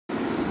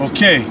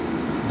Okay.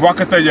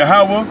 Barakatah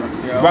Yahweh.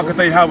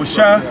 Barakatah Yahweh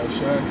Shah.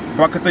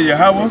 Barakatah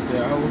Yahweh.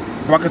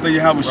 Barakatah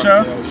Yahweh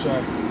Shah.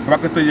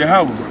 Barakatah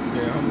Yahweh.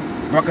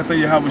 Barakatah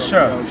Yahweh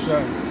Shah.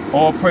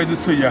 All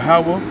praises to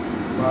Yahweh,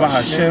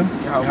 Bahashem,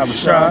 Yahweh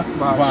Shah,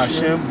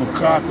 Bahashem,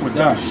 Bakar,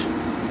 Quadash.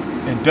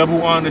 And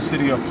double honors to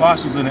the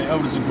apostles and the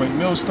elders of Great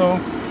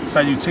Millstone.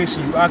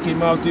 Salutations, you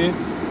Akim out there.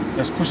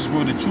 That's pushes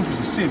where the truth is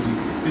a city.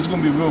 This is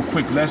going to be a real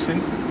quick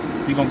lesson.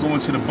 We're going to go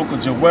into the book of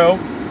Joel,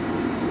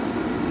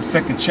 the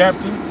 2nd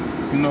chapter.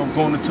 You know,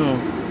 going into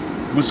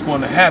what's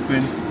going to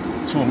happen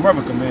to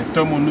America, man.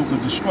 Thermonuclear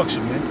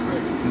destruction, man.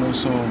 You know,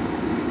 so,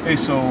 hey,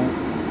 so,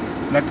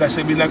 like I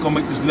said, we're not going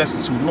to make this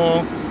lesson too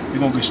long. We're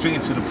going to get straight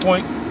into the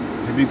point,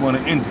 and we're going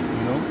to end it,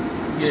 you know?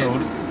 Yeah. So,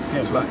 yeah,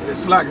 it's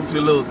like it's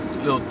a little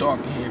dark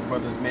in here,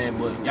 brothers, man,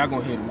 but y'all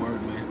going to hear the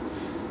word, man.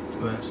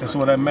 That's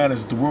what that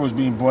matters. The word is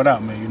being brought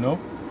out, man, you know?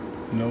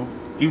 You know,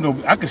 even though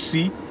I can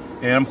see,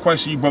 and I'm quite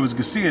sure you brothers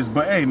can see it,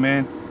 but hey,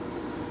 man,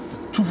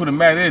 the truth of the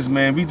matter is,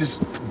 man, we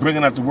just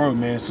bringing out the word,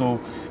 man. So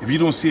if you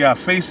don't see our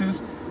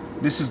faces,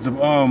 this is the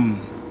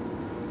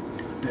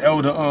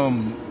elder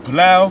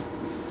Palau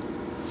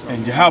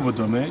and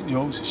Yahweh, man, you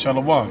know,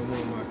 Shalom.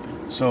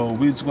 So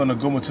we're just gonna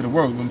go into the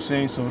word, you know what I'm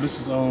saying? So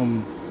this is you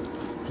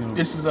know,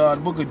 this is the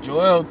book of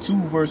Joel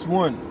 2 verse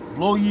 1.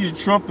 Blow ye the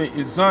trumpet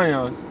in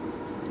Zion,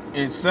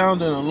 and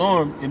sound an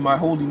alarm in my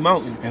holy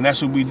mountain. And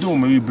that's what we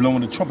doing when we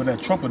blowing the trumpet.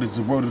 That trumpet is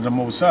the word of the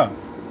Most High.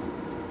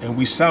 And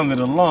we sounded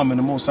an alarm in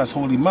the Most High's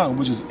holy mountain,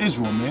 which is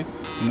Israel, man.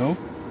 You know?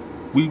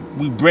 We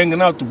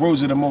bringing out the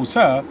words of the Most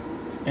High,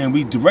 and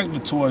we direct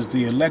it towards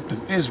the elect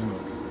of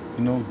Israel.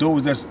 You know,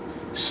 those that's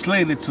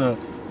slated to,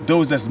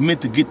 those that's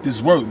meant to get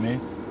this word, man.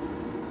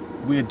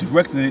 We're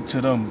directing it to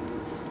them,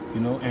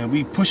 you know, and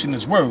we pushing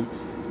this word.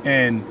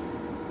 And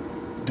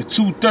the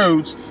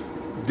 2/3,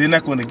 they're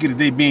not going to get it.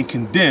 They being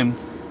condemned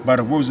by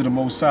the words of the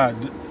Most High,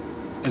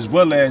 as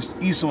well as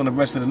Esau and the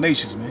rest of the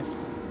nations, man.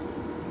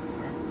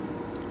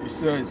 It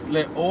says,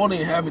 let all the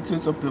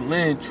inhabitants of the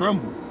land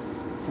tremble,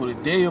 for the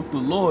day of the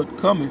Lord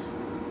cometh,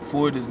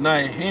 for it is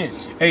nigh at hand.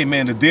 Hey,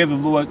 man, the day of the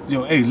Lord,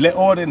 yo, hey, let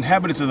all the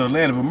inhabitants of the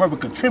land of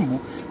America tremble,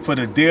 for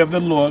the day of the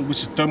Lord,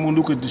 which is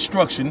thermonuclear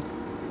destruction,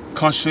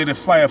 concentrated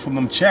fire from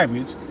them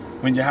chariots,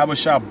 when Yahweh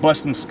shall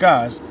bust them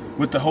skies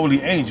with the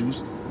holy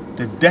angels.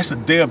 That's the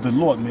day of the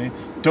Lord, man.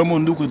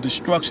 Thermonuclear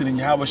destruction, and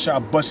Yahweh shall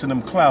busting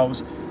them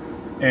clouds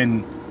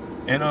and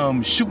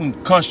shooting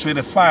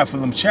concentrated fire for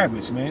them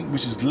chariots, man,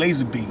 which is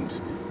laser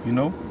beams, you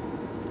know.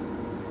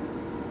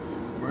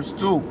 Verse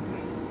 2.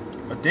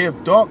 A day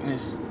of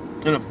darkness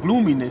and of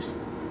gloominess,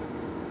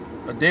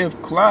 a day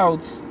of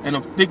clouds and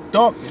of thick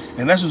darkness.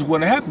 And that's what's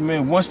going to happen,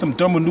 man. Once them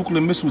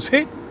thermonuclear missiles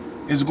hit,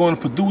 it's going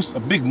to produce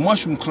a big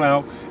mushroom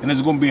cloud, and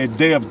it's going to be a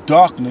day of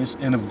darkness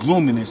and of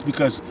gloominess,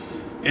 because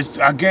it's,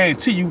 I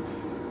guarantee you,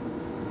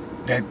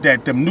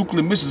 that the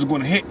nuclear missiles are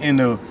going to hit in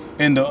the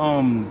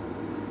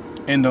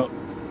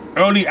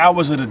early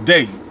hours of the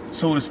day,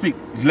 so to speak,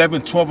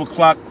 11, 12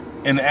 o'clock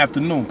in the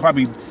afternoon,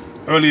 probably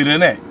earlier than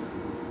that,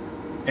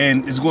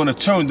 and it's going to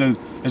turn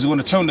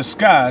the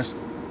skies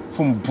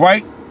from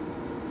bright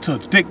to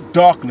thick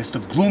darkness, to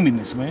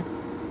gloominess, man.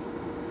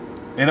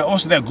 And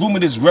also that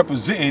gloominess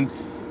representing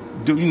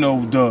the, you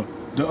know, the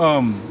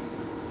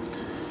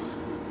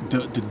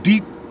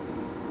deep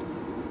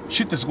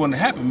shit that's going to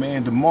happen,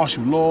 man. The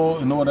martial law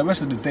and all the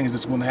rest of the things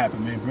that's going to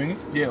happen, man. Bring it.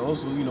 Yeah.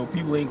 Also, you know,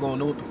 people ain't gonna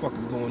know what the fuck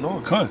is going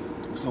on.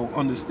 So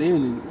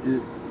understanding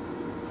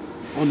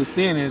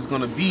is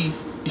gonna be,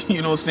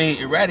 you know what I'm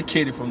saying,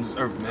 eradicated from this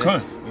earth,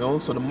 man. You know,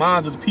 so the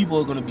minds of the people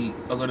are gonna be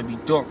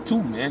dark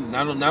too, man.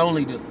 Not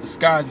only the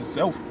skies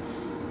itself,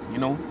 you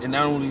know, and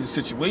not only the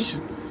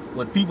situation,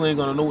 but people ain't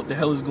gonna know what the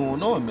hell is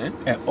going on, man.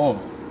 At all.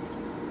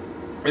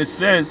 It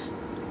says,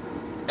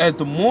 as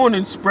the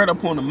morning spread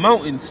upon the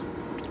mountains,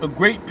 a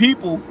great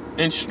people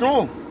and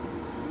strong.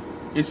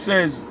 It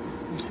says,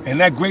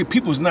 and that great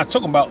people is not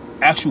talking about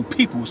actual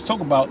people. It's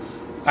talking about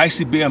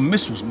ICBM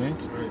missiles, man.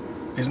 Right.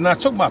 It's not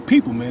talking about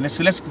people, man. Let's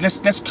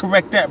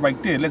correct that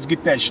right there. Let's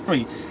get that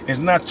straight. It's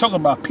not talking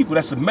about people.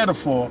 That's a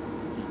metaphor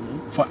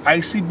for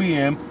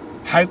ICBM,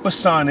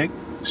 hypersonic,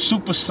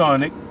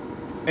 supersonic,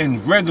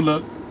 and regular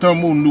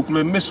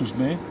thermonuclear missiles,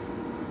 man.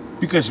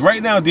 Because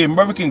right now the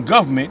American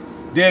government,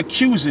 they're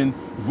accusing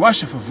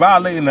Russia for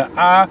violating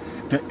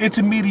the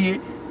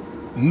Intermediate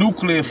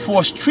Nuclear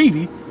Force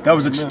Treaty that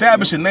was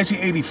established in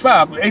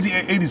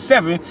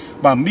 1987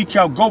 by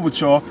Mikhail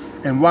Gorbachev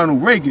and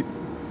Ronald Reagan.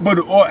 But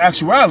in all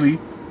actuality,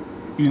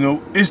 you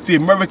know, it's the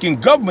American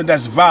government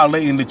that's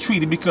violating the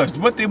treaty, because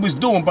what they was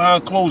doing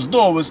behind closed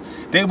doors,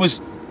 they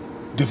was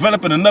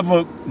developing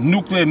another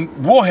nuclear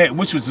warhead,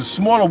 which was a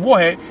smaller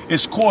warhead.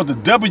 It's called the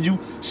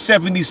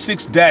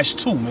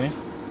W-76-2, man.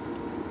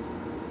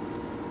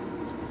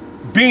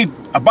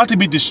 About to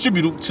be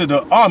distributed to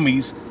the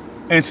armies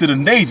and to the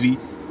Navy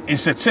in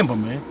September,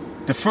 man.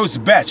 The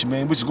first batch,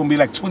 man, which is going to be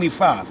like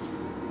 25.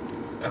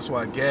 That's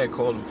why Gad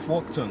called him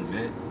fork tongue,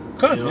 man.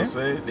 You know what I'm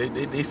saying?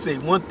 They say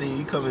one thing,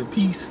 you come in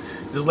peace,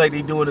 just like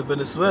they doing in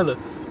Venezuela.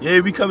 Yeah,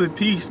 we come in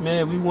peace,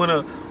 man. We want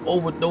to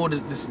overthrow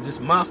this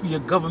mafia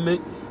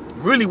government.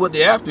 really what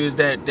they're after is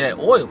that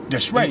oil.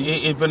 That's right.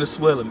 In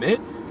Venezuela, man.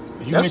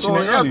 You That's all mentioned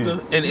they're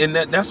that earlier.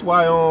 after, and that's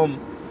why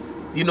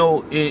you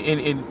know,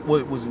 in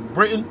what was in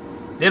Britain,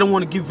 they don't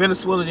want to give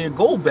Venezuela their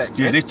gold back.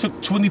 Yeah, man. they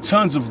took 20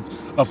 tons of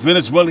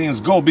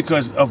Venezuelans gold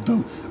because of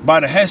by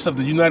the heads of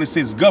the United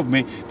States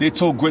government. They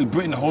told Great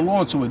Britain to hold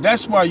on to it.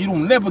 That's why you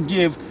don't never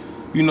give.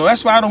 You know,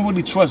 that's why I don't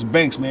really trust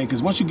banks, man.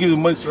 Because once you give the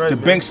money,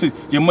 banks to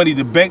your money,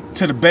 the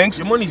banks,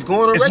 your money's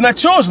going already. It's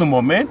not yours no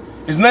more, man.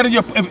 It's not in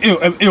your.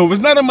 If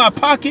it's not in my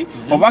pocket,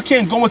 or if I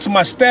can't go into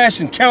my stash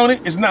and count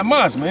it, it's not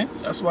mine, man.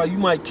 That's why you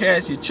might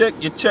cash your check.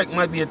 Your check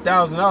might be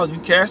 $1,000. You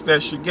cash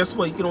that shit. Guess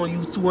what? You can only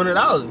use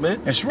 $200,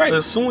 man. That's right. But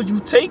as soon as you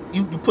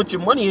put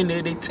your money in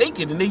there, they take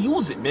it and they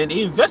use it, man.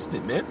 They invest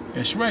it, man.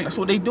 That's right. That's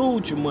what they do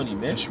with your money,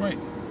 man. That's right.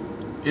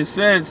 It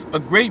says a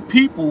great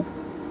people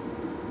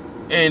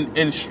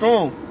and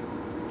strong.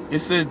 It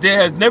says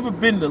there has never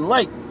been the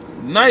like,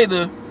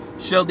 neither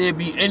shall there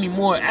be any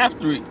more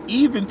after it,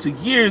 even to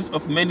years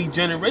of many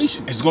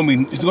generations.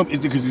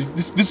 Because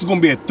this is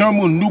gonna be a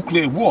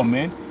thermonuclear war,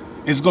 man.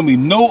 It's gonna be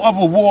no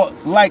other war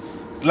like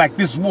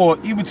this war,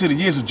 even to the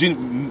years of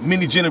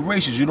many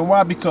generations. You know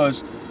why?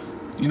 Because,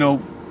 you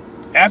know,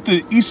 after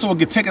Esau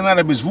get taken out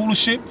of his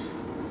rulership,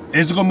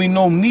 there's gonna be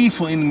no need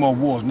for any more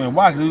wars, man.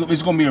 Why?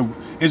 It's gonna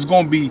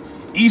be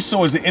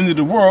Esau is the end of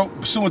the world,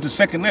 pursuant to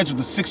 2nd Ezra,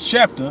 the 6th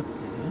chapter.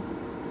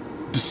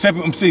 The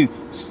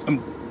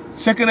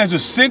 2nd Ezra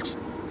 6,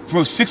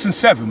 verse 6 and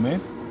 7,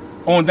 man.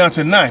 On down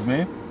to 9,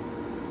 man.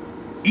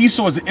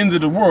 Esau is the end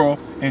of the world,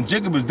 and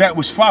Jacob is that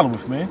which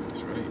followeth, man.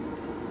 That's right.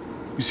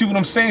 You see what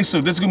I'm saying?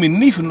 So there's gonna be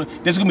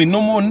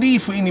no more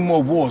need for any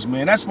more wars,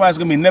 man. That's why it's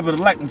gonna be never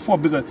like before,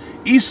 because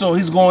Esau,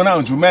 he's going out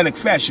in dramatic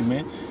fashion,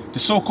 man. The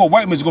so-called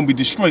white man is gonna be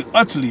destroyed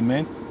utterly,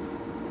 man.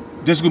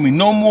 There's gonna be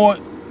no more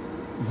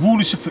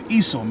rulership for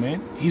Esau,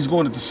 man. He's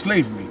going into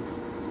slavery.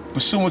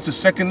 Pursuant to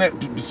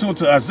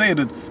Isaiah,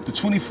 the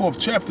 24th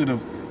chapter, the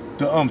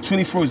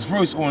 21st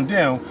verse on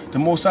down, the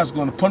Most High is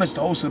going to punish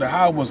the host of the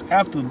Highways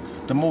after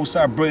the Most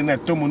High bringing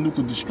that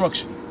thermonuclear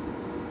destruction.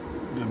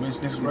 Yeah,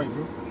 that's right,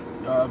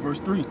 bro. Verse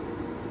 3.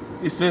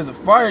 It says, a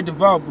fire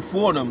devoured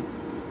before them,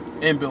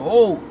 and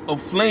behold, a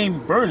flame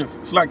burneth.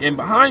 It's like, and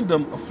behind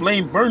them a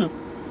flame burneth.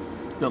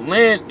 The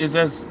land is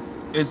as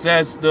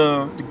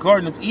the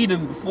Garden of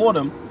Eden before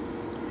them,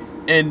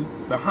 and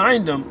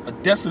behind them a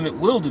desolate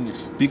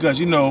wilderness. Because,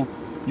 you know,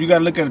 you got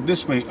to look at it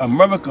this way.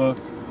 America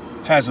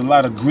has a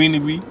lot of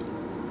greenery.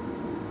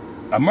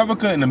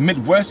 America in the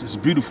Midwest is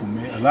beautiful,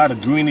 man. A lot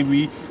of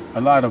greenery,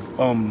 a lot of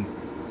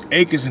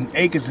acres and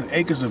acres and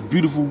acres of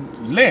beautiful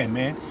land,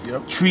 man.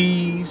 Yep.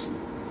 Trees,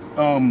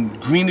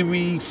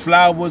 greenery,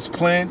 flowers,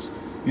 plants,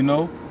 you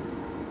know.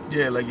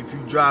 Yeah, like if you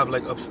drive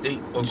like upstate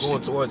or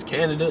going towards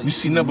Canada, you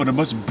see nothing but a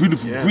bunch of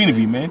beautiful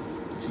greenery, man.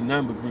 You see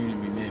nothing but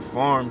greenery, man.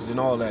 Farms and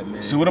all that,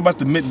 man. So what about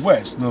the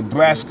Midwest?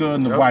 Nebraska,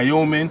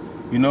 Wyoming,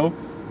 you know?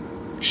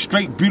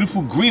 Straight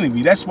beautiful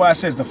greenery. That's why it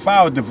says the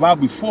fire devoured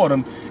before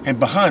them, and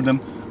behind them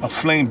a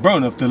flame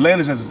burneth. The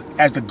land is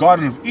as the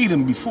Garden of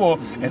Eden before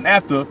and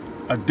after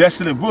a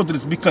desolate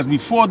wilderness, because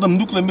before them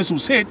nuclear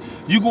missiles hit,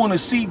 you're going to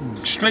see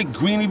straight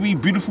greenery,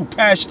 beautiful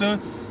pasture,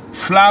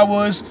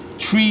 flowers,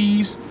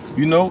 trees,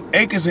 you know,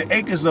 acres and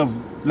acres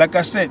of, like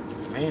I said,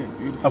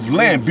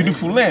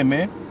 beautiful land,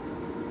 man.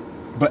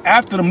 But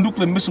after them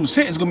nuclear missiles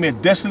hit, it's going to be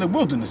a desolate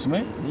wilderness,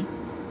 man.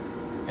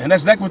 And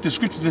that's exactly what the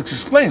scriptures is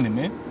explaining,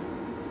 man.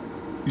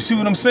 You see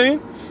what I'm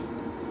saying?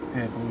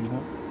 Yeah, bro, you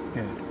want?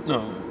 Yeah.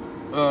 No.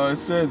 It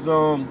says,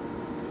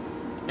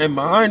 and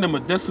behind them a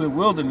desolate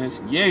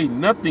wilderness, yea,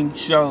 nothing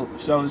shall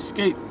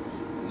escape.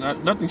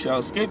 Nothing shall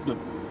escape them.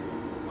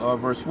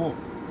 Verse 4.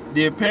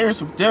 The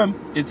appearance of them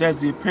is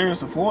as the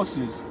appearance of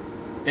horses,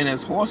 and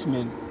as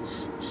horsemen,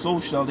 so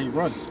shall they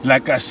run.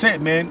 Like I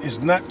said, man,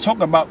 it's not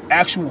talking about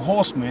actual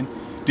horsemen,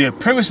 the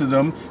appearance of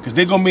them, because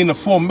they're going to be in the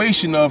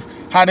formation of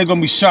how they're going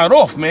to be shot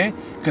off, man.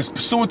 Because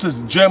pursuant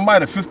to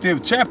Jeremiah, the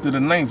 50th chapter, the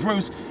 9th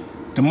verse,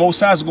 the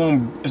Most High is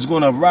going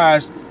to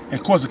arise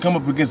and cause to come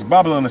up against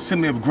Babylon,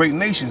 assembly of great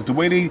nations. The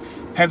way they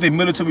have their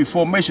military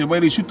formation, the way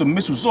they shoot the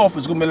missiles off,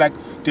 is going to be like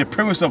the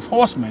appearance of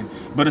horsemen.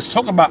 But it's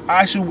talking about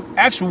actual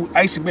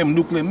ICBM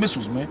nuclear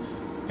missiles, man.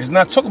 It's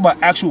not talking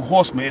about actual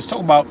horsemen. It's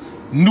talking about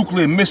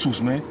nuclear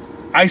missiles, man.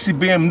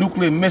 ICBM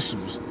nuclear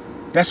missiles.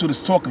 That's what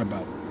it's talking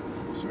about.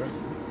 That's right.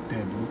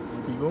 There, bro.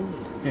 Keep going.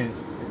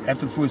 Yeah.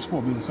 After verse 4,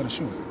 we're going to cut it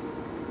short.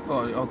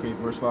 Oh, okay.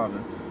 Verse 5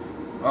 then.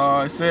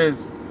 It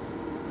says,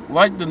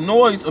 like the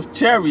noise of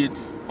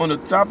chariots on the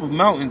top of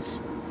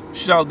mountains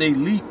shall they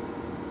leap,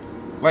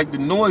 like the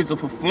noise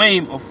of a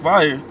flame of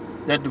fire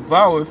that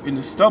devoureth in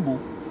the stubble.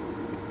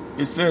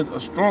 It says, a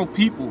strong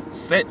people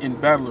set in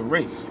battle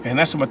array. And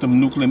that's about them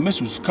nuclear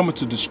missiles coming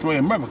to destroy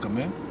America,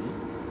 man.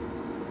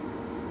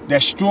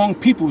 That strong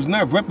people is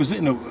not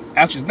representing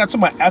it's not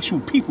talking about actual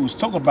people. It's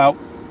talking about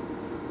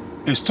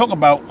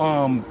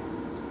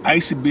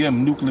ICBM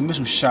nuclear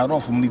missiles shot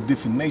off from these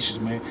different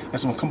nations, man.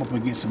 That's gonna come up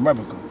against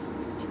America.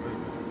 That's right,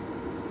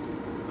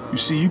 man. You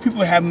see, you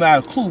people have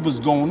not a clue what's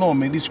going on,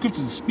 man. These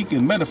scriptures speak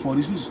in metaphor.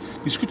 These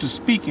scriptures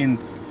speak in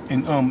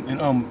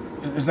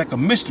it's like a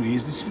mystery.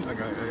 It's this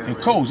in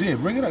codes. Yeah,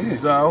 bring it up. Yeah. This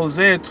is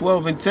Hosea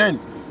 12:10.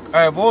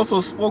 I have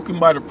also spoken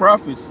by the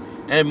prophets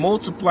and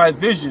multiplied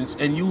visions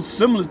and used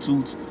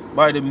similitudes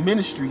by the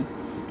ministry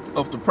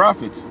of the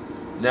prophets.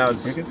 Now,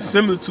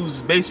 similitudes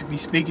is basically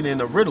speaking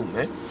in a riddle,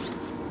 man.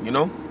 You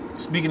know,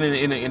 speaking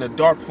in a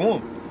dark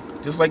form,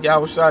 just like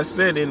Yahushua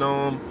said in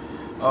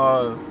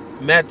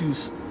Matthew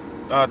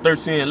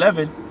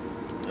 13:11.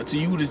 To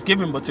you it is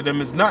given, but to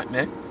them is not,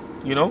 man.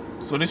 You know,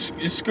 so this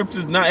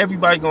scriptures, not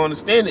everybody gonna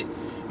understand it.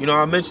 You know,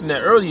 I mentioned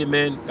that earlier,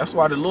 man. That's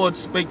why the Lord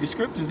spake the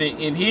scriptures,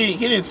 and he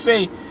didn't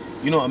say,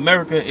 you know,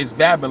 America is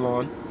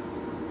Babylon.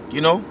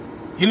 You know,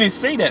 he didn't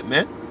say that,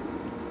 man.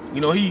 You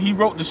know, he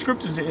wrote the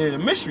scriptures in a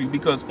mystery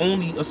because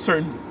only a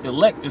certain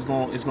elect is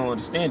gonna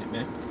understand it,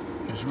 man.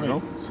 That's right. You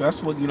know, so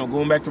that's what, you know,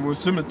 going back to word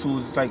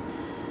similitudes, it's like,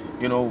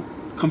 you know,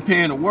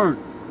 comparing a word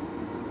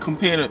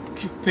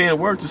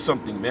to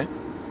something, man.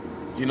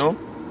 You know,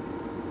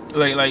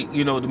 like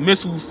you know, the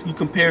missiles he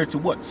compared to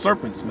what?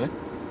 Serpents, man.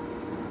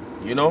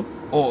 You know,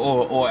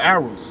 or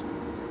arrows.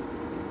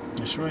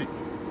 That's right.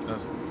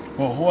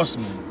 Or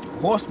horsemen.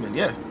 Horsemen,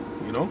 yeah.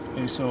 You know.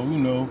 And so, you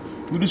know,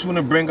 we just want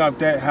to bring out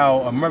that how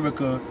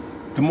America,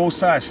 the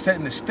Most High, is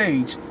setting the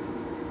stage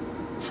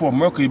for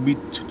America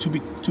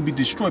to be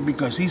destroyed,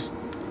 because he's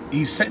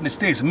setting the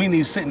stage.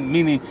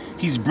 Meaning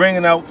he's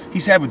bringing out,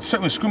 he's having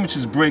certain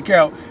skirmishes break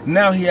out.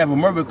 Now he have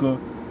America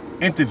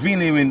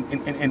intervening in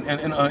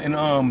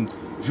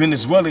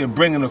Venezuela,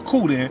 bringing a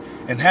coup there,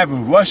 and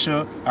having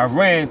Russia,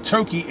 Iran,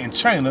 Turkey, and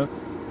China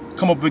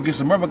come up against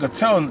America,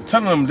 telling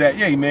them that,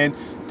 yeah, man,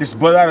 this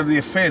butt out of the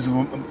affairs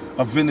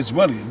of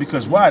Venezuela.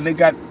 Because why? They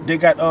got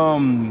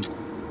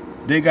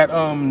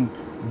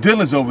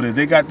dealers over there.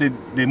 They got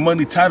their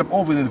money tied up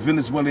over in the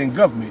Venezuelan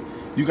government.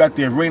 You got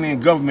the Iranian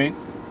government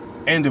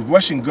and the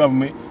Russian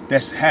government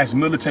that has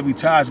military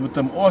ties with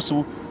them.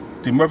 Also,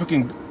 the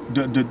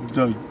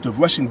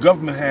Russian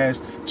government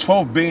has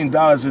 $12 billion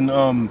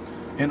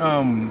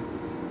in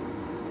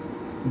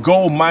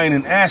gold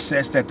mining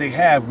assets that they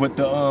have with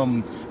the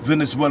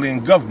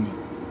Venezuelan government.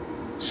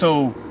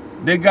 So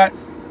they got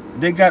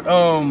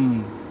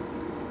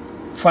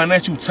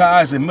financial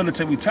ties and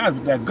military ties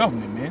with that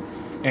government, man.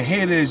 And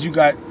here it is, you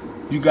got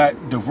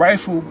the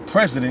rightful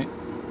president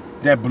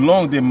that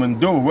belonged in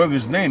Maduro, whatever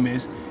his name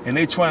is, and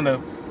they trying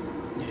to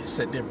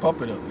set their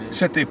puppet up, man.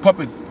 Set their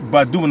puppet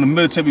by doing the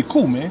military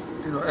coup, man.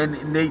 You know, and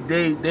they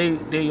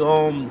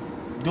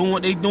doing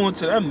what they doing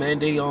to them, man.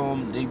 They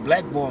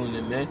blackballing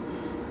them, man.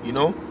 You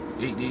know,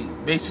 they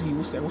basically,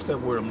 what's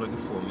that word I'm looking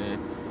for, man?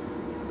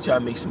 Try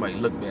to make somebody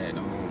look bad.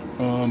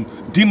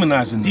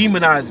 Demonizing.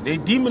 They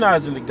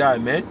demonizing the guy,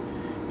 man.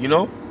 You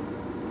know,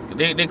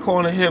 they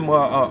calling him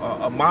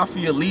a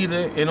mafia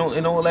leader and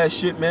all that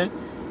shit, man.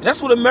 And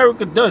that's what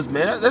America does,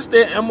 man. That's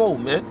their MO,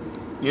 man.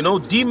 You know,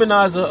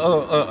 demonize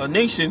a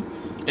nation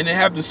and then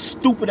have the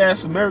stupid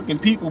ass American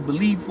people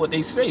believe what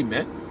they say,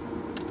 man.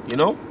 You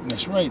know?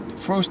 That's right.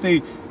 First,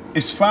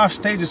 it's 5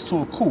 stages to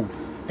a coup,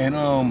 and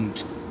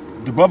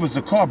the brother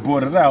Zakar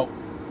brought it out.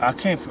 I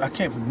can't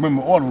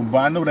remember all of them, but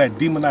I know that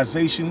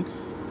demonization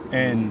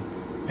and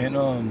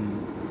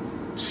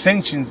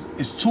sanctions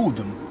is 2 of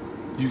them.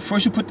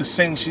 First you put the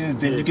sanctions,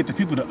 then you get the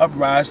people to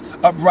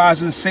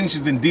uprising,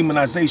 sanctions, then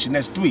demonization.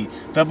 That's 3.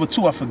 The other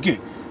 2 I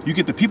forget. You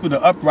get the people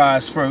to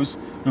uprise first.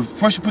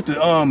 First you put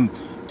the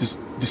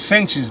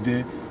sanctions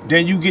there.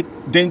 Then you get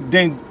then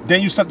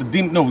you start the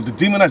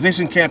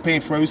demonization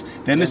campaign first.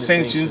 Then the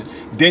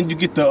sanctions. Then you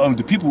get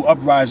the people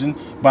uprising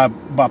by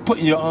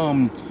putting your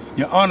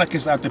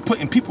anarchists out there,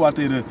 putting people out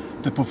there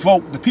to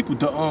provoke the people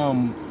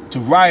to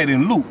riot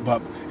and loot.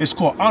 But it's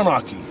called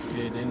anarchy.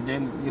 Yeah.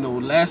 Then you know,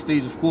 last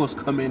stage of course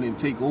come in and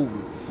take over.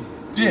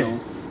 Yeah.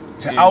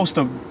 To oust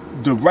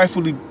the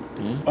rightfully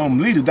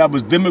leader that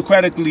was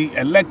democratically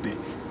elected.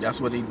 That's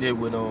what they did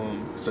with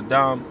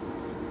Saddam,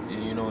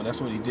 and you know,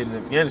 that's what he did in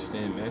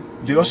Afghanistan, man.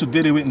 They also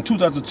did it in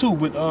 2002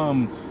 with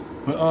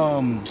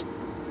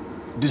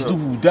this dude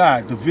who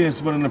died, the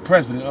Venezuelan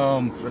president,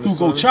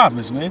 Hugo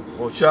Chavez, man.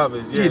 Oh,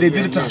 Chavez, yeah. Yeah, they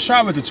did it to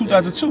Chavez in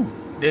 2002.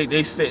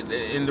 They said,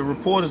 and the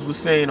reporters were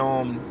saying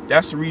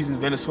that's the reason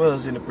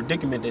Venezuela's in the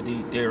predicament that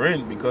they're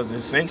in, because of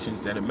the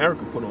sanctions that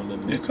America put on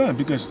them. They couldn't,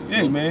 because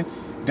hey, man,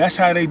 that's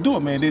how they do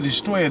it, man. They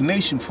destroy a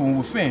nation from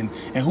within,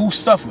 and who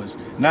suffers?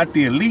 Not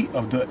the elite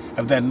of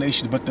that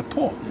nation, but the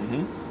poor.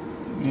 Mm-hmm.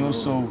 You know,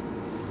 so.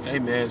 Hey,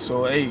 man.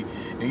 So hey,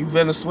 you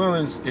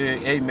Venezuelans,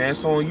 hey, man,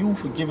 it's on you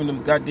for giving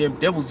them goddamn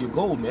devils your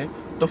gold, man.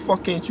 What the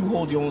fuck can't you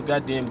hold your own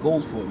goddamn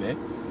gold for, man?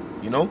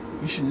 You know,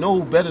 you should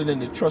know better than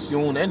to trust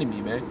your own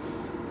enemy, man.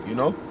 You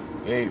know,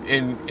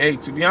 and hey,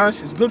 to be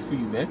honest, it's good for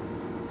you, man,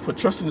 for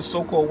trusting the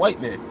so-called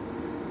white man.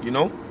 You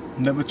know,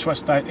 never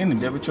trust thy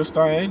enemy. Never trust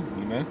thy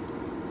enemy, man.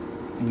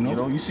 You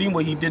know, you seen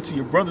what he did to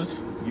your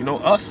brothers. You know,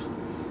 us.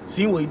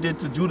 Seen what he did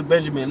to Judah,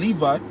 Benjamin, and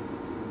Levi.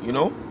 You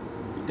know,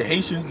 the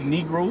Haitians, the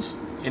Negroes,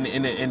 and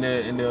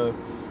the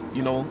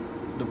you know,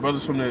 the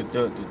brothers from the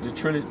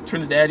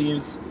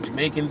Trinidadians,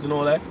 Jamaicans, and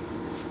all that.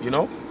 You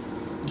know,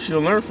 you should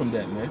have learned from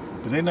that, man.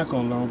 But they're not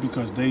gonna learn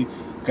because they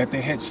got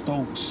their heads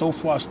so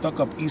far stuck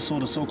up Esau,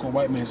 the so-called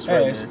white man's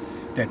ass,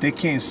 that they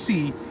can't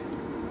see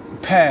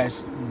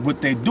past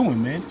what they're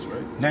doing, man. That's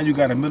right. Now you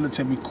got a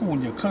military coup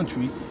in your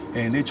country,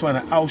 and they're trying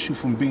to oust you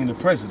from being the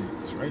president.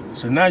 That's right, man.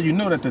 So now you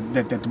know that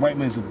the white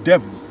man's the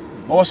devil.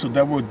 Also,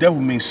 that word devil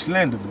means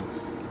slanderer,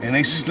 and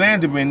they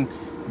slandering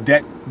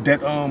that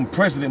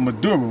President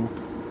Maduro,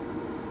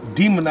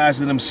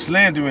 demonizing him,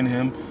 slandering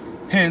him.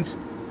 Hence,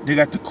 they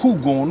got the coup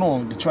going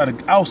on to try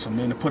to oust him,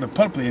 man, to put a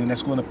puppet in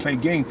that's going to play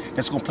game,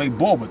 that's going to play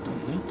ball with them.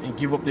 And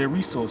give up their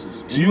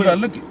resources. So you got to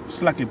look at,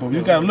 slack it, bro.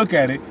 You got to look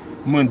at it.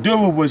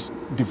 Maduro was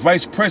the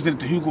vice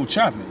president to Hugo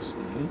Chavez.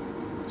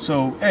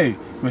 So, hey,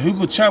 when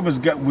Hugo Chavez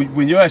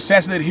when you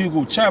assassinated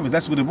Hugo Chavez,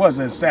 that's what it was,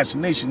 an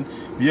assassination.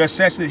 When you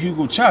assassinated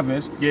Hugo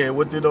Chavez. Yeah,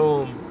 what did,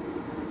 you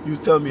was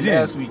telling me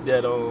last week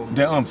that,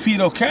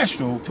 Fidel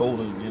Castro told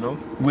him, you know?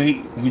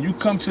 When you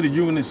come to the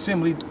UN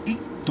Assembly,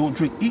 don't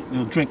drink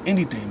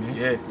anything, man.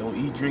 Yeah, don't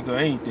eat, drink, or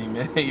anything,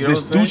 man. You know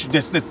what I'm saying?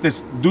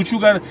 This dude, you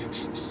gotta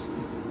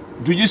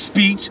do your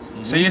speech,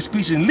 say your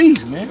speech, and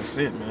leave, man. That's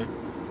it, man.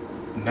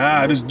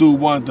 Nah, this dude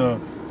want to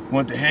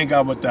hang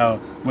out with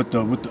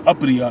the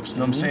uppity ups, you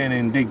know what I'm saying,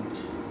 and they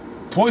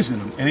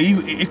poisoned him. And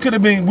it could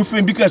have been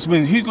within, because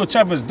when Hugo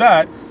Chavez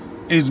died,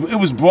 it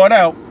was brought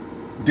out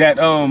that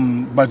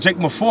by Jake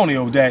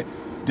Mafonio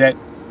that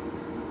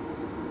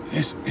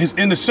his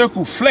inner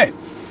circle fled.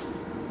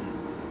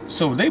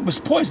 So they was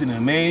poisoning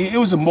him, man. It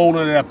was a mold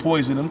under that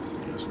poisoned him.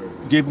 That's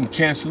right. Gave him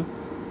cancer.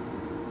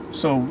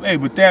 So, hey,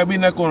 with that, we're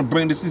not going to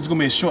bring this. This is going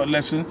to be a short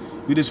lesson.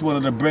 We just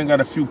wanted to bring out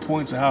a few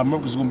points of how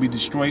America's going to be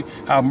destroyed,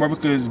 how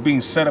America is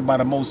being set up by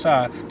the Most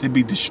High to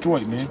be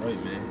destroyed, man. That's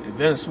right, man. In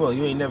Venezuela,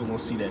 you ain't never going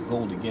to see that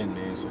gold again,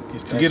 man. So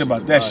forget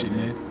about that shit,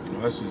 man. You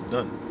know, that's just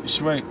done.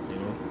 That's right. You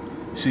know?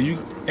 So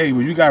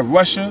when you got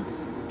Russia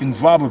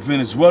involved with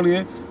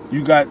Venezuela,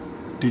 you got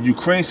the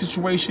Ukraine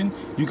situation,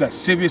 you got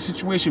Syria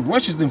situation.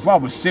 Russia's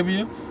involved with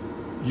Syria.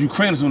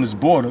 Ukraine is on its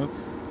border.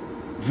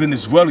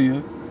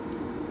 Venezuela.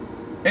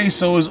 Hey,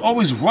 so it's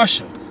always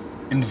Russia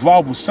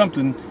involved with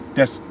something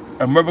that's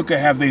America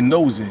have their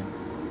nose in.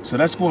 So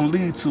that's going to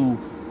lead to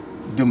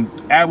them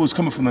arrows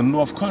coming from the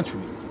North country.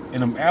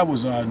 And them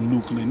arrows are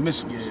nuclear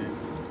missiles. Yeah.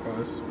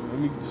 Let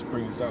me just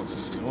bring this out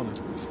since we're on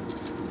it.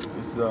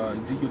 This is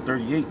Ezekiel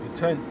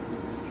 38:10.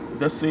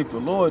 Thus saith the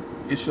Lord,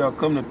 it shall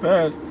come to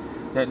pass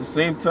that at the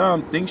same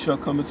time things shall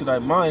come into thy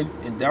mind,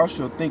 and thou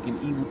shalt think an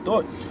evil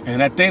thought.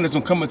 And that thing that's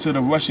going to come into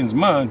the Russians'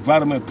 mind,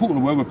 Vladimir Putin,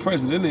 whoever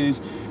president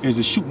is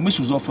to shoot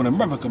missiles off on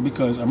America,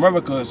 because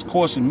America is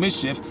causing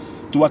mischief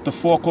throughout the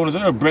four corners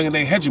of the earth, bringing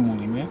their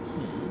hegemony, man.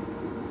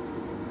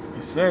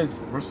 It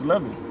says, verse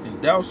 11, and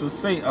thou shalt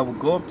say, I will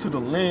go up to the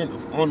land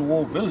of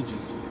unwalled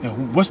villages.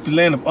 And what's the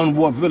land of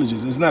unwalled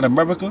villages? It's not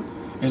America.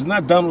 It's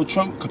not Donald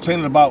Trump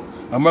complaining about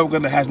America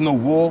that has no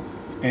wall,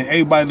 and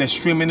everybody that's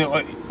streaming in,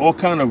 all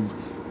kind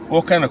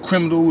of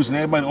criminals and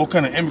everybody, all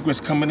kind of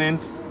immigrants coming in.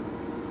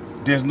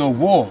 There's no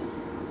wall.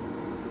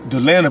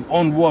 The land of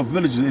unwalled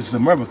villages is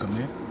America,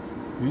 man.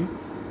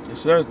 It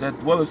says that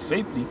dwelleth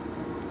safely.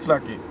 It's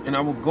like it. And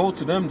I will go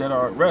to them that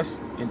are at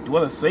rest and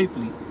dwelleth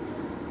safely,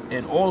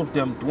 and all of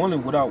them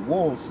dwelling without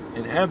walls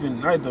and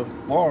having neither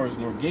bars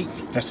nor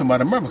gates. That's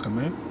about America,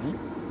 man.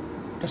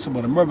 That's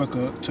about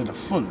America to the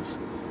fullest.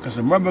 Because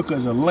America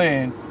is a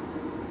land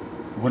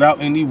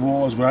without any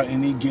walls, without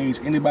any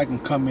gates. Anybody can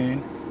come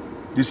in.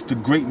 This is the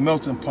great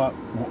melting pot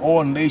where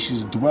all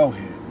nations dwell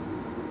here.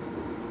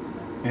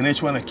 And they're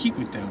trying to keep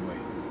it that way.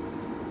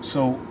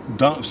 So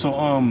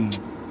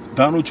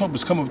Donald Trump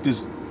has come up with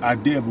this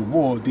idea of a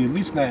war. At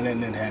least not letting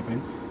that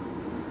happen.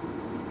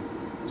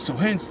 So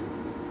hence,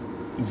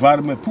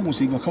 Vladimir Putin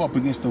is going to come up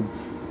against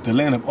the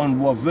land of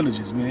unwalled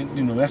villages, man.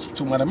 You know, that's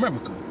talking about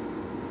America.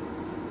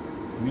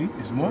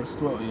 It's more? Verse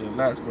 12, yeah,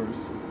 last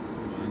verse.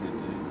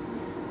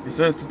 It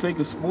says to take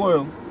a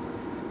spoil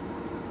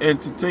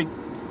and to take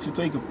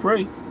a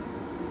prey,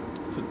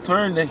 to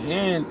turn the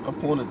hand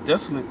upon the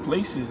desolate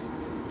places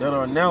that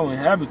are now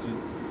inhabited,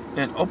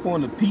 and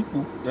upon the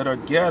people that are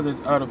gathered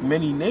out of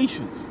many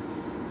nations.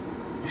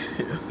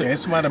 Yeah,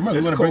 it's about America.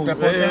 You want to break that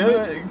part down,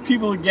 man?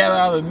 People are gathered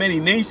out of many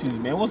nations,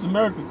 man. What's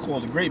America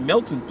called? The great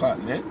melting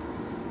pot, man.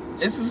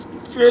 It's just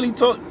fairly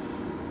taught.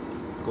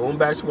 Going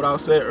back to what I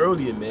said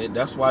earlier, man,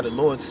 that's why the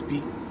Lord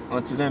speak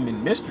unto them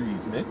in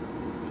mysteries, man.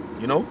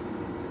 You know?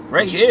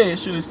 Right here, it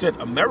should have said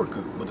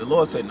America. But the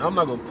Lord said, no, I'm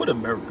not going to put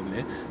America,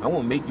 man. I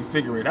won't make you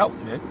figure it out,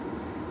 man.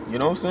 You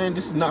know what I'm saying?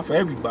 This is not for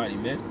everybody,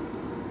 man.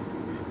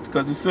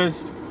 Because it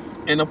says,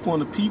 and upon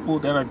the people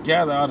that are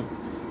gathered out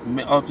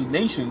of the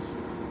nations,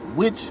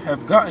 which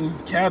have gotten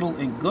cattle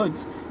and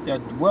goods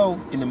that dwell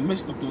in the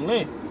midst of the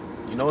land.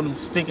 You know, them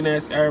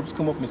stinking-ass Arabs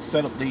come up and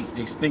set up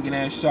they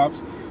stinking-ass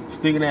shops.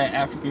 Stinking-ass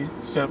African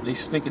set up they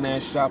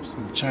stinking-ass shops.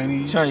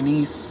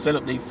 Chinese set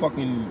up they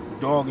fucking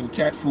dog and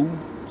cat food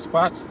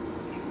spots.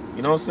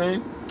 You know what I'm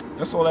saying?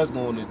 That's all that's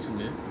going into,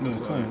 man. No,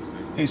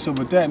 hey, so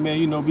with that, man,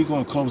 you know, we're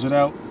going to close it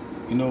out.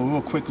 You know, a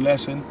real quick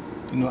lesson.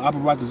 You know,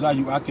 Abaratazah,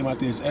 you Akim out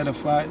there is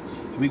edified.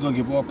 And we're going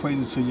to give all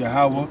praises to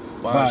Yahweh,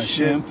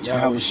 Ba'ashem,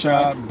 Yahweh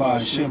Shah,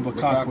 Ba'ashem,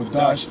 Bakak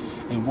Wadash.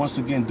 And once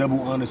again, double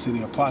honors to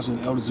the apostles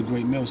and elders of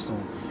Great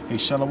Millstone. Hey,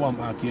 Shalom,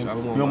 Akim.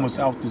 We almost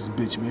out this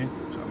bitch, man.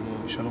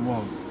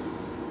 Shalom.